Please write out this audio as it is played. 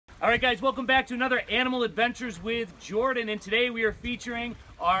All right, guys, welcome back to another Animal Adventures with Jordan, and today we are featuring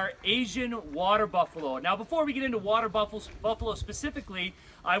our Asian water buffalo. Now, before we get into water buffalo specifically,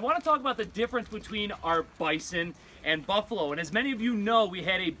 I want to talk about the difference between our bison and buffalo. And as many of you know, we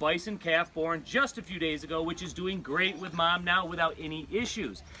had a bison calf born just a few days ago, which is doing great with mom now without any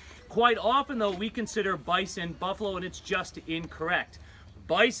issues. Quite often, though, we consider bison buffalo, and it's just incorrect.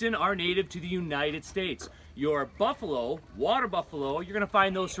 Bison are native to the United States. Your buffalo, water buffalo, you're going to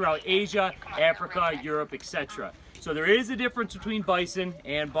find those throughout Asia, Africa, Europe, etc. So there is a difference between bison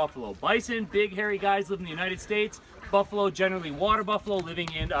and buffalo. Bison, big hairy guys, live in the United States. Buffalo, generally water buffalo, living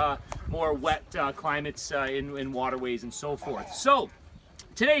in more wet climates in waterways and so forth. So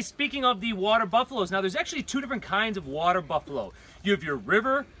today, speaking of the water buffaloes, now there's actually two different kinds of water buffalo. You have your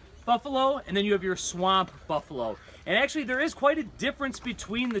river buffalo, and then you have your swamp buffalo. And actually there is quite a difference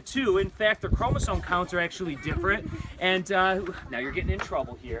between the two. In fact, their chromosome counts are actually different. And now you're getting in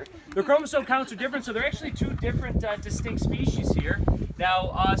trouble here. Their chromosome counts are different, so they're actually two different distinct species here.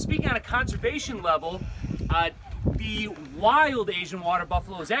 Now, speaking on a conservation level, the wild Asian water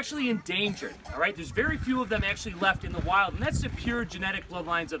buffalo is actually endangered. All right, there's very few of them actually left in the wild, and that's the pure genetic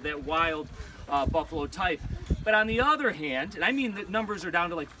bloodlines of that wild buffalo type. But on the other hand, and I mean the numbers are down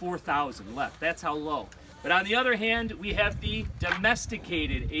to like 4,000 left, that's how low. But on the other hand, we have the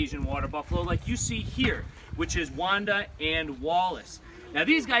domesticated Asian water buffalo like you see here, which is Wanda and Wallace. Now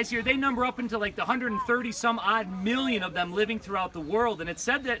these guys here, they number up into like the 130 some odd million of them living throughout the world, and it's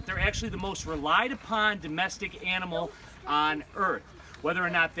said that they're actually the most relied upon domestic animal on Earth. Whether or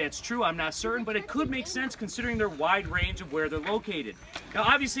not that's true, I'm not certain, but it could make sense considering their wide range of where they're located. Now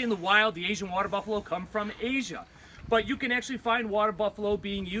obviously in the wild, the Asian water buffalo come from Asia. But you can actually find water buffalo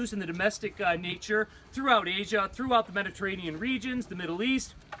being used in the domestic nature throughout Asia, throughout the Mediterranean regions, the Middle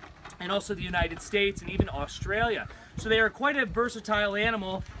East, and also the United States and even Australia. So they are quite a versatile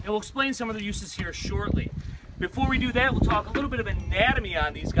animal, and we'll explain some of their uses here shortly. Before we do that, we'll talk a little bit of anatomy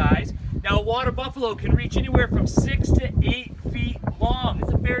on these guys. Now, a water buffalo can reach anywhere from 6 to 8 feet long.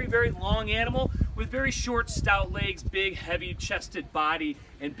 It's a very, very long animal with very short, stout legs, big, heavy-chested body,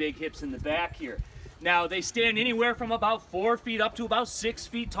 and big hips in the back here. Now, they stand anywhere from about 4 feet up to about 6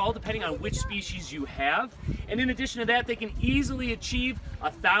 feet tall, depending on which species you have. And in addition to that, they can easily achieve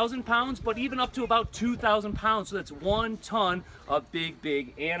 1,000 pounds, but even up to about 2,000 pounds. So that's 1 ton of big,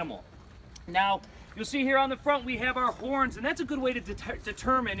 big animal. Now, you'll see here on the front we have our horns, and that's a good way to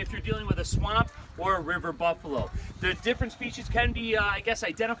determine if you're dealing with a swamp or a river buffalo. The different species can be, I guess,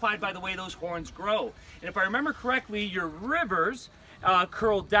 identified by the way those horns grow. And if I remember correctly, your rivers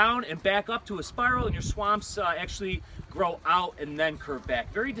curl down and back up to a spiral, and your swamps actually grow out and then curve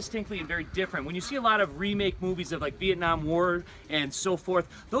back. Very distinctly and very different. When you see a lot of remake movies of like Vietnam War and so forth,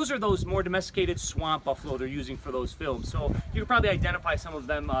 those are those more domesticated swamp buffalo they're using for those films. So you can probably identify some of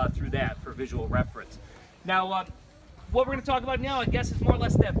them through that for visual reference. Now, what we're going to talk about now, I guess, is more or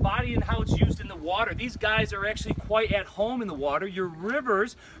less that body and how it's used in the water. These guys are actually quite at home in the water. Your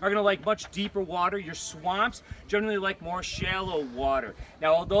rivers are going to like much deeper water. Your swamps generally like more shallow water.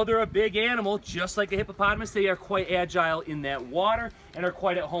 Now, although they're a big animal, just like a hippopotamus, they are quite agile in that water and are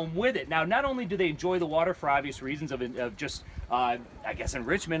quite at home with it. Now, not only do they enjoy the water for obvious reasons of just, I guess,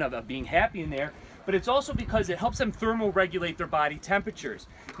 enrichment, of being happy in there, but it's also because it helps them thermoregulate their body temperatures.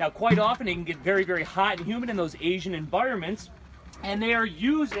 Now, quite often they can get very, very hot and humid in those Asian environments, and they are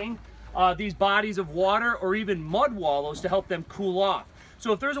using these bodies of water or even mud wallows to help them cool off.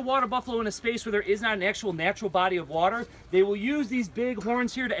 So if there's a water buffalo in a space where there is not an actual natural body of water, they will use these big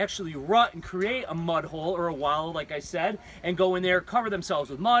horns here to actually rut and create a mud hole or a wallow, like I said, and go in there, cover themselves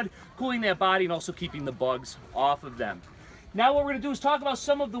with mud, cooling that body and also keeping the bugs off of them. Now what we're going to do is talk about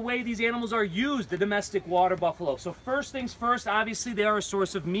some of the way these animals are used, the domestic water buffalo. So first things first, obviously they are a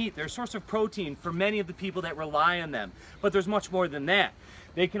source of meat. They're a source of protein for many of the people that rely on them. But there's much more than that.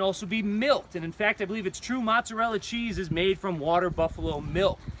 They can also be milked. And in fact, I believe it's true, mozzarella cheese is made from water buffalo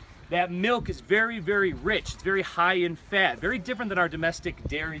milk. That milk is very, very rich. It's very high in fat, very different than our domestic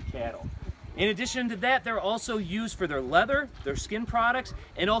dairy cattle. In addition to that, they're also used for their leather, their skin products,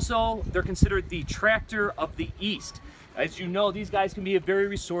 and also they're considered the tractor of the East. As you know, these guys can be a very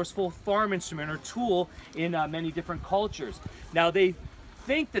resourceful farm instrument or tool in many different cultures. Now, they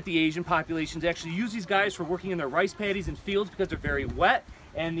think that the Asian populations actually use these guys for working in their rice paddies and fields because they're very wet,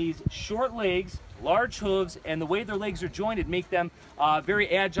 and these short legs, large hooves, and the way their legs are jointed make them very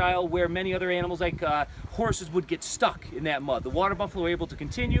agile, where many other animals like horses would get stuck in that mud. The water buffalo are able to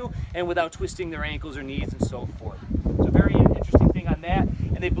continue and without twisting their ankles or knees and so forth. So very interesting thing on that.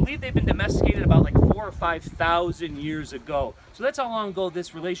 And they believe they've been domesticated about like 4,000 or 5,000 years ago. So that's how long ago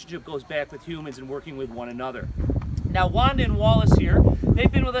this relationship goes back with humans and working with one another. Now Wanda and Wallace here,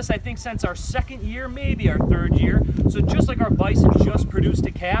 they've been with us I think since our second year, maybe our third year. So just like our bison just produced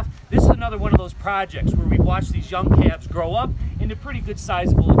a calf, this is another one of those projects where we've watched these young calves grow up into pretty good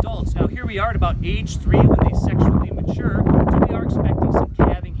sizable adults. Now here we are at about age 3 when they sexually mature, so we are expecting some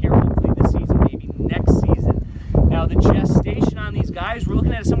calving here hopefully this season, maybe next season. Now the gestation on these guys, we're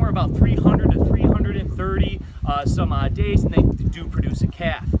looking at somewhere about 300 to 330 some odd days, and they do produce a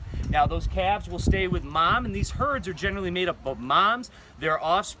calf. Now those calves will stay with mom, and these herds are generally made up of moms, their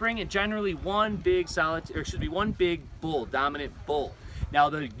offspring, and generally one big bull, dominant bull. Now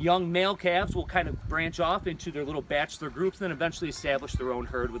the young male calves will kind of branch off into their little bachelor groups and then eventually establish their own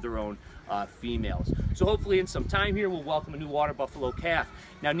herd with their own females. So hopefully in some time here we'll welcome a new water buffalo calf.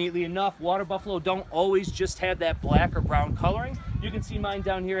 Now neatly enough, water buffalo don't always just have that black or brown coloring. You can see mine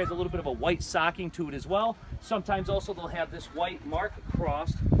down here has a little bit of a white socking to it as well. Sometimes also they'll have this white mark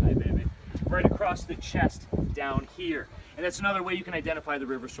across, hi baby, right across the chest down here. And that's another way you can identify the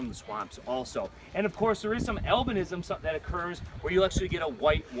rivers from the swamps also. And of course there is some albinism that occurs where you'll actually get a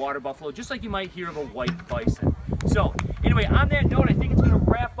white water buffalo, just like you might hear of a white bison. So anyway, on that note, I think it's going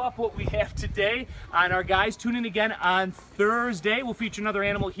to wrap up what we have today on our guys. Tune in again on Thursday. We'll feature another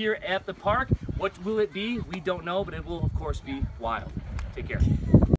animal here at the park. What will it be? We don't know, but it will of course be wild. Take care.